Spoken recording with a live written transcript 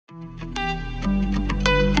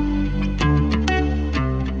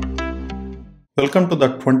Welcome to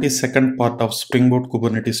the 22nd part of Springboard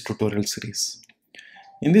Kubernetes tutorial series.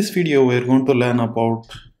 In this video, we are going to learn about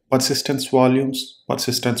persistence volumes,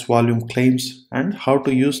 persistence volume claims, and how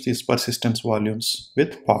to use these persistence volumes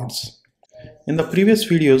with pods. In the previous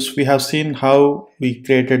videos, we have seen how we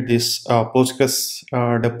created this Postgres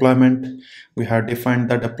deployment. We have defined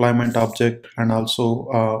the deployment object, and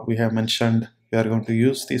also we have mentioned we are going to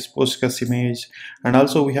use this Postgres image, and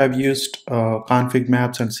also we have used config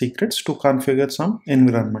maps and secrets to configure some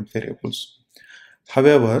environment variables.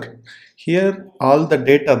 However, here all the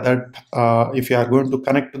data that if you are going to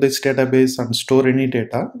connect to this database and store any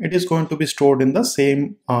data, it is going to be stored in the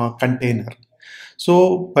same container.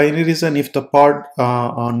 So by any reason, if the pod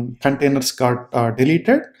on containers got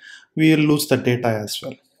deleted, we will lose the data as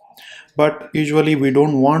well. But usually we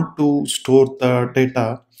don't want to store the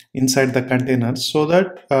data inside the container so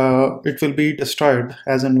that it will be destroyed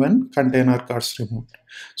as and when container gets removed.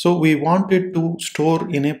 So we want it to store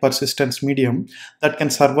in a persistence medium that can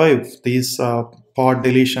survive these pod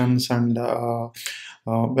deletions, and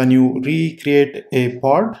when you recreate a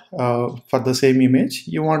pod for the same image,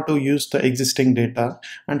 you want to use the existing data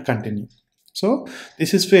and continue. So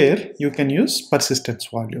this is where you can use persistence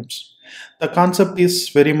volumes. The concept is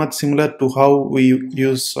very much similar to how we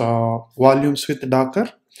use volumes with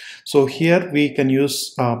Docker. So here we can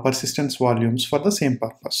use persistence volumes for the same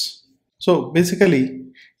purpose. So basically,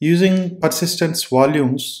 using persistence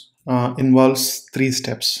volumes involves three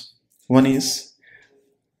steps. One is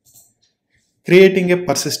creating a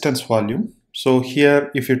persistence volume. So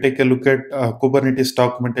here, if you take a look at Kubernetes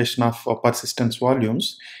documentation of persistence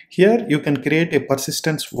volumes, here you can create a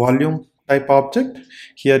persistence volume type object.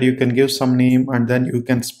 Here you can give some name, and then you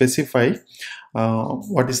can specify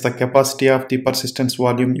what is the capacity of the persistence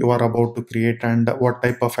volume you are about to create, and what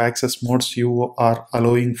type of access modes you are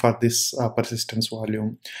allowing for this persistence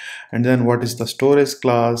volume, and then what is the storage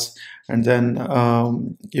class, and then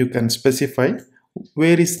you can specify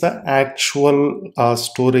where is the actual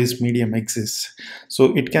storage medium exists.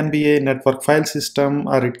 So it can be a network file system,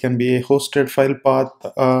 or it can be a hosted file path,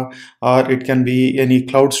 or it can be any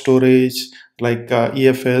cloud storage like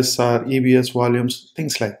EFS or EBS volumes,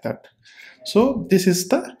 things like that. So this is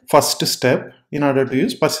the first step in order to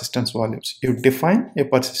use persistence volumes. You define a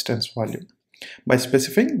persistence volume by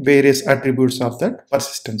specifying various attributes of that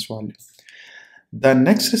persistence volume. The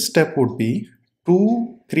next step would be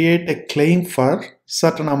to create a claim for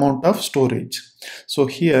certain amount of storage. So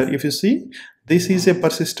here, if you see, this is a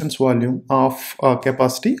persistence volume of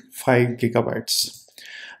capacity 5 gigabytes.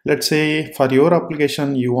 Let's say for your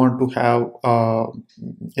application, you want to have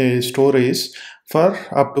a storage for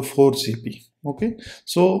up to 4 GB. Okay,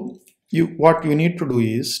 so what you need to do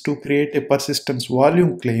is to create a persistence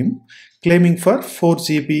volume claiming for 4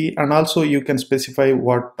 GB, and also you can specify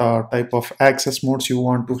what type of access modes you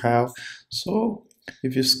want to have. So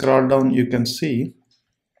if you scroll down, you can see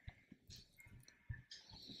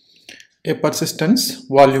a persistence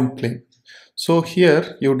volume claim. So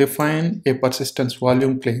here you define a persistence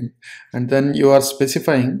volume claim, and then you are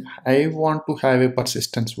specifying, I want to have a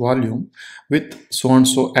persistence volume with so and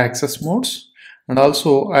so access modes, and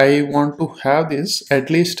also I want to have this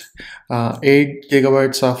at least 8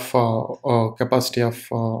 gigabytes of capacity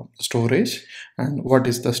of storage, and what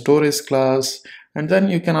is the storage class, and then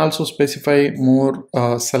you can also specify more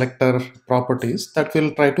selector properties that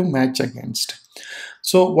will try to match against.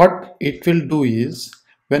 So what it will do is,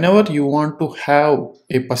 whenever you want to have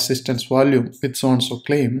a persistence volume with so and so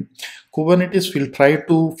claim, Kubernetes will try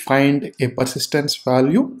to find a persistence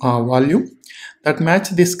volume that match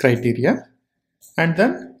this criteria, and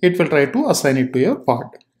then it will try to assign it to your pod.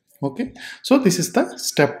 Okay, so this is the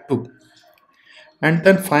step 2. And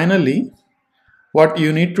then finally, what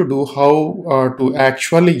you need to do, how to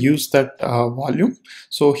actually use that volume.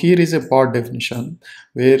 So here is a pod definition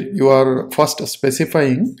where you are first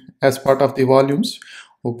specifying as part of the volumes,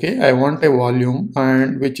 okay, I want a volume,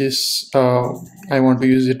 and which is I want to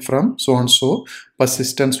use it from so and so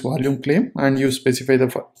persistence volume claim, and you specify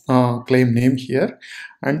the claim name here,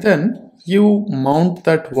 and then you mount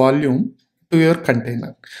that volume to your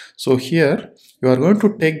container. So here you are going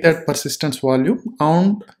to take that persistence volume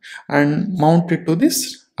and mount it to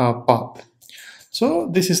this path.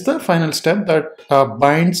 So this is the final step that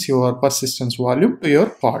binds your persistence volume to your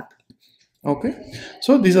pod. Okay,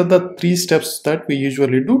 so these are the 3 steps that we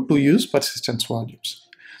usually do to use persistence volumes.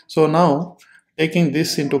 So now, taking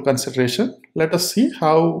this into consideration, let us see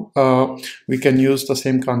how we can use the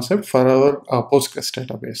same concept for our Postgres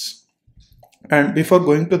database. And before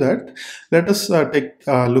going to that, let us take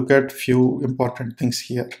a look at few important things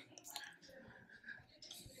here.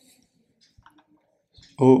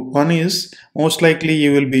 One is most likely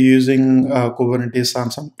you will be using Kubernetes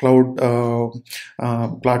on some cloud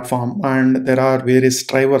platform, and there are various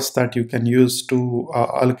drivers that you can use to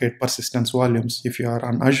allocate persistence volumes. If you are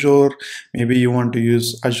on Azure, maybe you want to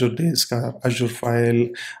use Azure Disk or Azure File,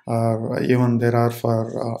 or even there are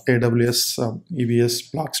for AWS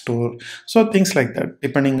EBS Block Store. So things like that.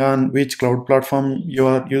 Depending on which cloud platform you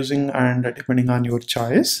are using and depending on your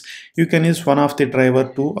choice, you can use one of the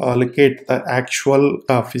driver to allocate the actual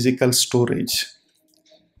physical storage.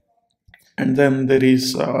 And then there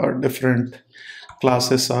is different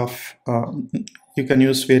classes of you can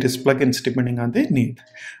use various plugins depending on the need.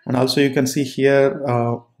 And also you can see here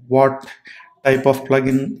what type of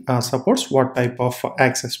plugin supports what type of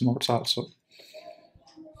access modes also.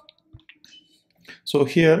 So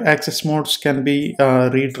here access modes can be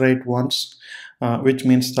read write once, which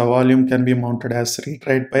means the volume can be mounted as read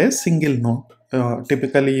write by a single node.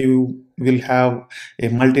 Typically you will have a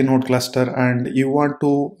multi-node cluster and you want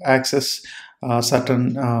to access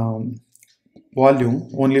certain volume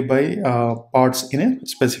only by parts in a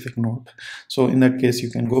specific node. So in that case you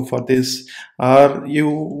can go for this, or you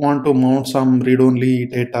want to mount some read-only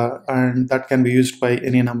data and that can be used by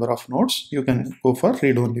any number of nodes, you can go for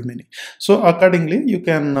read-only many. So accordingly you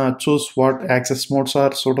can choose what access modes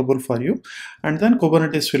are suitable for you, and then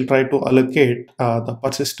Kubernetes will try to allocate the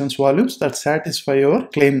persistence volumes that satisfy your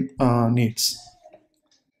claim needs.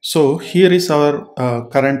 So here is our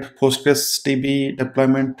current PostgreSDB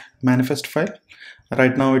deployment manifest file.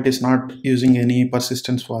 Right now it is not using any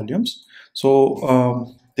persistence volumes.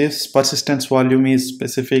 So this persistence volume is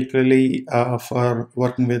specifically for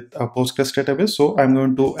working with a Postgres database. So I'm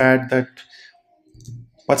going to add that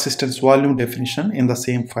persistence volume definition in the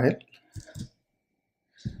same file.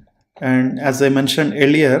 And as I mentioned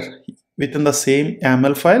earlier, within the same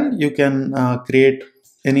YAML file, you can create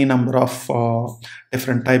any number of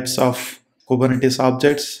different types of Kubernetes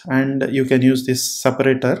objects, and you can use this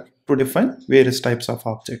separator to define various types of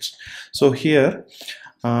objects. So here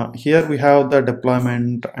we have the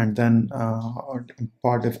deployment and then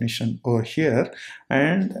pod definition over here,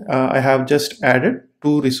 and I have just added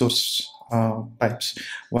two resource types.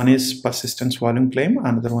 One is persistence volume claim,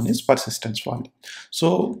 another one is persistence volume.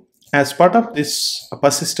 So as part of this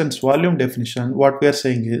persistence volume definition, what we are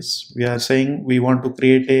saying is, we are saying we want to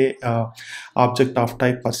create a object of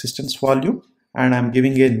type persistence volume, and I'm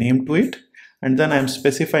giving a name to it, and then I'm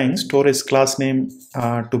specifying storage class name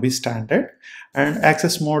to be standard, and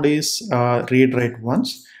access mode is read write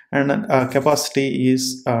once, and capacity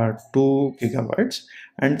is 2 gigabytes,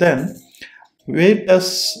 and then where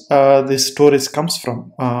does this storage comes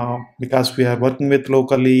from? Because we are working with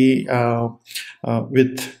locally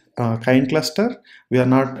with kind cluster, we are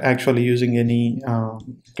not actually using any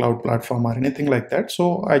cloud platform or anything like that.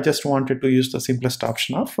 So I just wanted to use the simplest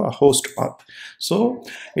option of host path. So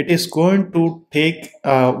it is going to take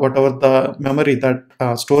whatever the memory that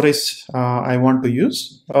storage I want to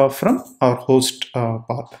use from our host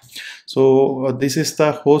path. So this is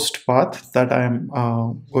the host path that I am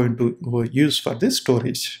going to use for this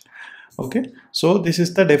storage. Okay, so this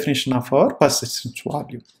is the definition of our persistence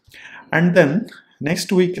volume. And then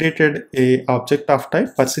next we created a object of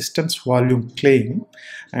type persistence volume claim,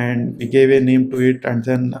 and we gave a name to it, and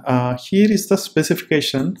then here is the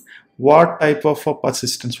specification what type of a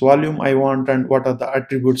persistence volume I want and what are the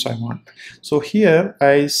attributes I want. So here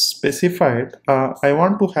I specified I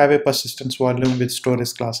want to have a persistence volume with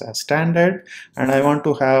storage class as standard, and I want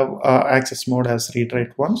to have access mode as read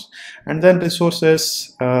write once, and then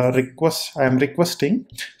resources request I am requesting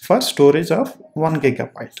for storage of 1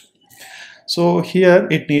 gigabyte. So here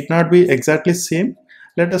it need not be exactly same.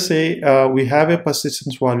 Let us say we have a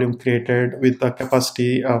persistence volume created with a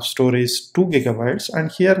capacity of storage 2 gigabytes,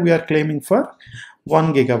 and here we are claiming for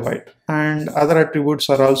 1 gigabyte, and other attributes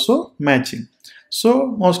are also matching. So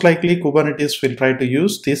most likely Kubernetes will try to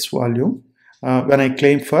use this volume when I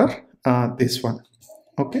claim for this one.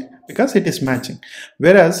 Okay, because it is matching.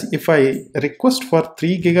 Whereas if I request for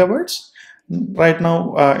 3 gigabytes, right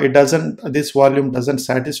now this volume doesn't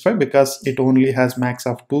satisfy because it only has max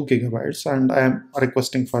of 2 gigabytes, and I am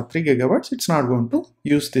requesting for 3 gigabytes. It's not going to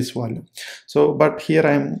use this volume. So but here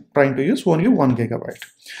I am trying to use only 1 gigabyte.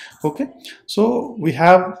 Okay, so we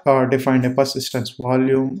have defined a persistence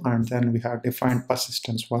volume, and then we have defined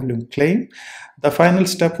persistence volume claim. The final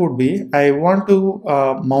step would be I want to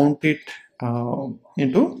mount it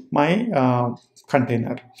into my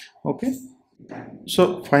container. Okay,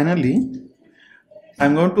 so finally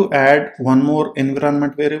I'm going to add one more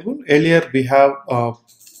environment variable. Earlier we have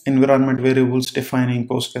environment variables defining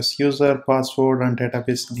Postgres user, password, and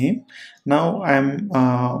database name. Now I'm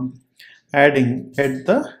adding at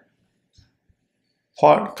the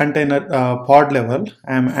pod container pod level.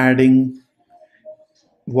 I am adding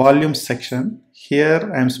volume section.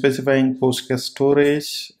 Here I am specifying Postgres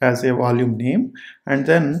storage as a volume name, and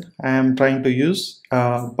then I am trying to use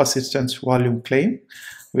persistence volume claim,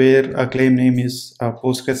 where a claim name is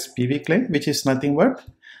Postgres PV claim, which is nothing but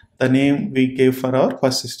the name we gave for our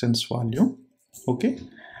persistence volume. Okay,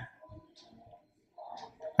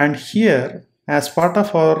 and here as part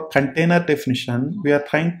of our container definition, we are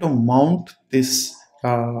trying to mount this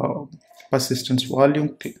persistence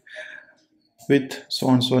volume with so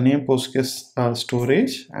and so name Postgres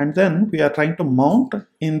storage, and then we are trying to mount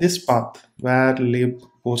in this path where lib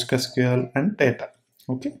PostgreSQL and data.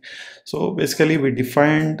 Okay, so basically we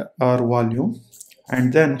defined our volume,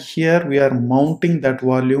 and then here we are mounting that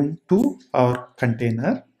volume to our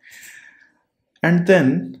container. And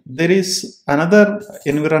then there is another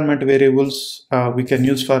environment variables we can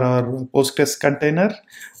use for our Postgres container,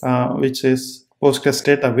 which is Postgres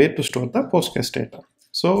data, where to store the Postgres data.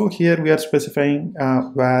 So here we are specifying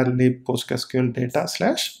var lib PostgreSQL data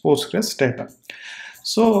 / Postgres data.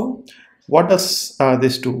 So what does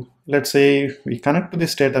this do? Let's say we connect to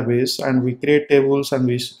this database and we create tables and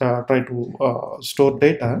we try to store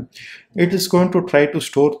data. It is going to try to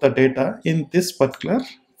store the data in this particular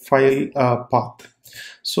file path.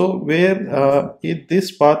 So where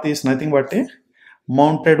this path is nothing but a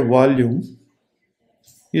mounted volume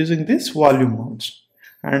using this volume mounts.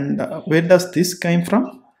 And where does this come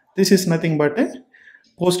from? This is nothing but a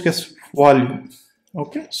Postgres volume.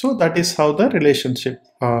 Okay, so that is how the relationship.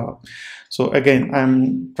 So again,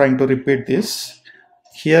 I'm trying to repeat this.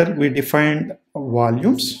 Here we defined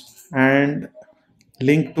volumes and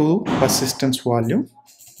link to persistence volume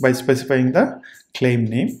by specifying the claim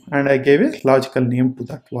name, and I gave a logical name to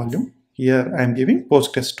that volume. Here I am giving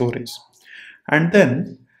Postgres storage, and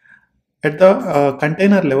then at the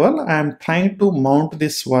container level I am trying to mount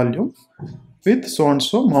this volume with so and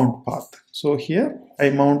so mount path. So here I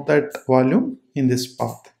mount that volume in this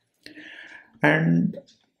path, and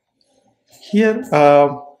here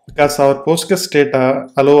because our Postgres data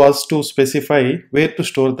allow us to specify where to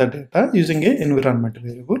store the data using a environment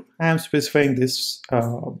variable, I am specifying this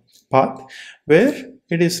path where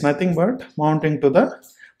it is nothing but mounting to the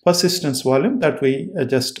persistence volume that we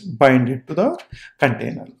just bind it to the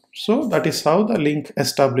container. So that is how the link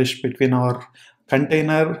established between our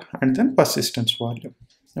container and then persistence volume.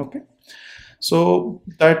 Okay, so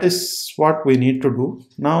that is what we need to do.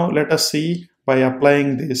 Now let us see by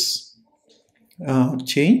applying this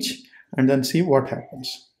change and then see what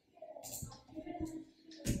happens.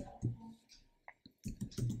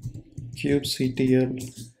 kubectl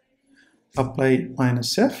apply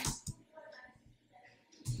 -f.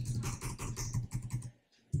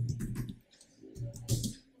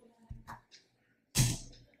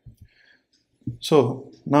 So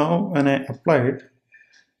now when I applied,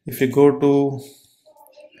 if you go to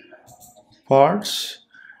parts,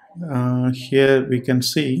 here we can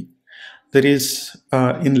see there is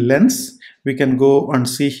in lens, we can go and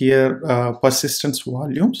see here persistence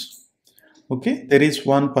volumes. Okay, there is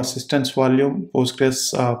one persistence volume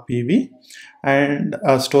Postgres PV, and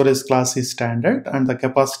storage class is standard, and the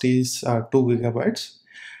capacity is 2 GB.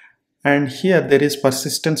 And here there is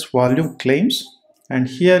persistence volume claims, and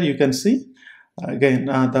here you can see again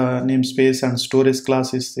the namespace and storage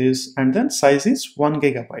class is this, and then size is 1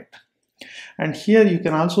 GB. And here you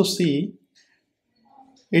can also see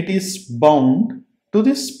it is bound to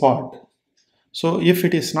this pod. So if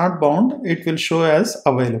it is not bound, it will show as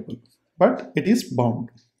available, but it is bound.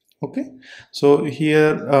 Okay, so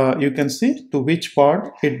here you can see to which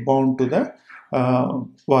pod it bound to the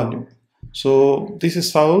volume. So this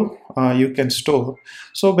is how you can store.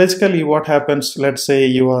 So basically what happens, let's say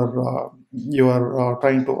you are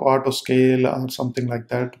trying to auto scale or something like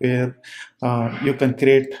that, where you can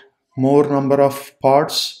create more number of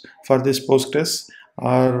pods for this Postgres,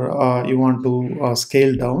 or you want to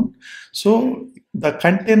scale down. So the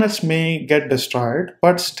containers may get destroyed,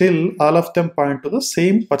 but still all of them point to the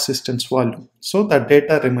same persistence volume. So the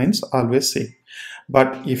data remains always same.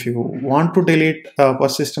 But if you want to delete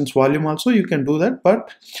persistence volume also, you can do that.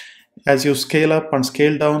 But as you scale up and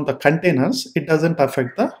scale down the containers, it doesn't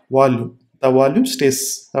affect the volume. The volume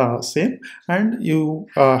stays same, and you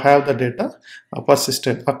have the data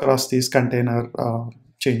persistent across these container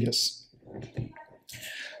changes.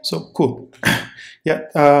 So cool. Yeah.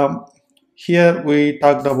 Here we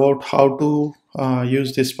talked about how to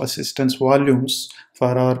use these persistence volumes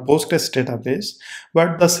for our Postgres database,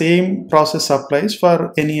 but the same process applies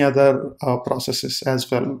for any other processes as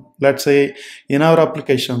well. Let's say in our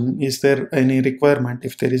application, is there any requirement?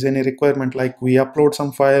 If there is any requirement, like we upload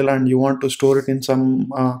some file and you want to store it in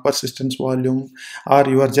some persistence volume, or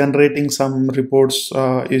you are generating some reports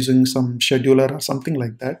using some scheduler or something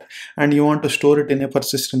like that, and you want to store it in a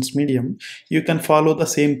persistence medium, you can follow the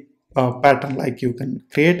same pattern. Like you can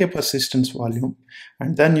create a persistence volume,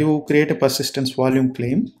 and then you create a persistence volume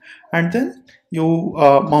claim, and then you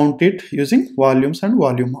mount it using volumes and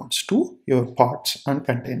volume mounts to your pods and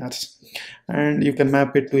containers, and you can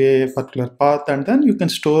map it to a particular path, and then you can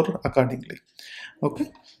store accordingly. Okay,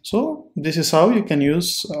 so this is how you can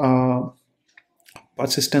use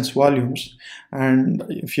persistence volumes. And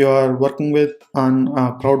if you are working with on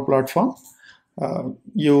a cloud platform,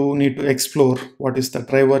 you need to explore what is the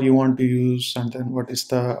driver you want to use, and then what is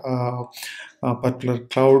the particular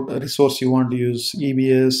cloud resource you want to use,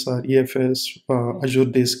 EBS or EFS, Azure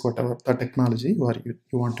Disk, whatever the technology you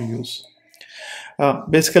want to use.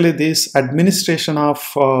 Basically, this administration of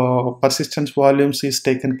persistence volumes is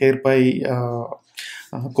taken care by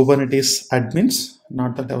Kubernetes admins,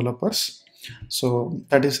 not the developers. So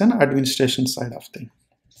that is an administration side of thing.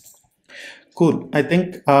 Cool. I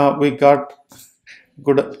think we got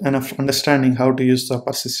good enough understanding how to use the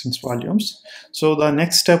persistence volumes. So the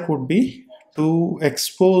next step would be to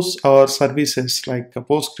expose our services like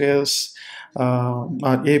Postgres,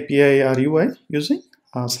 or API or UI using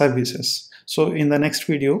services. So in the next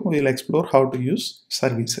video, we'll explore how to use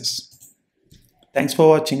services. Thanks for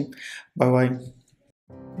watching. Bye bye.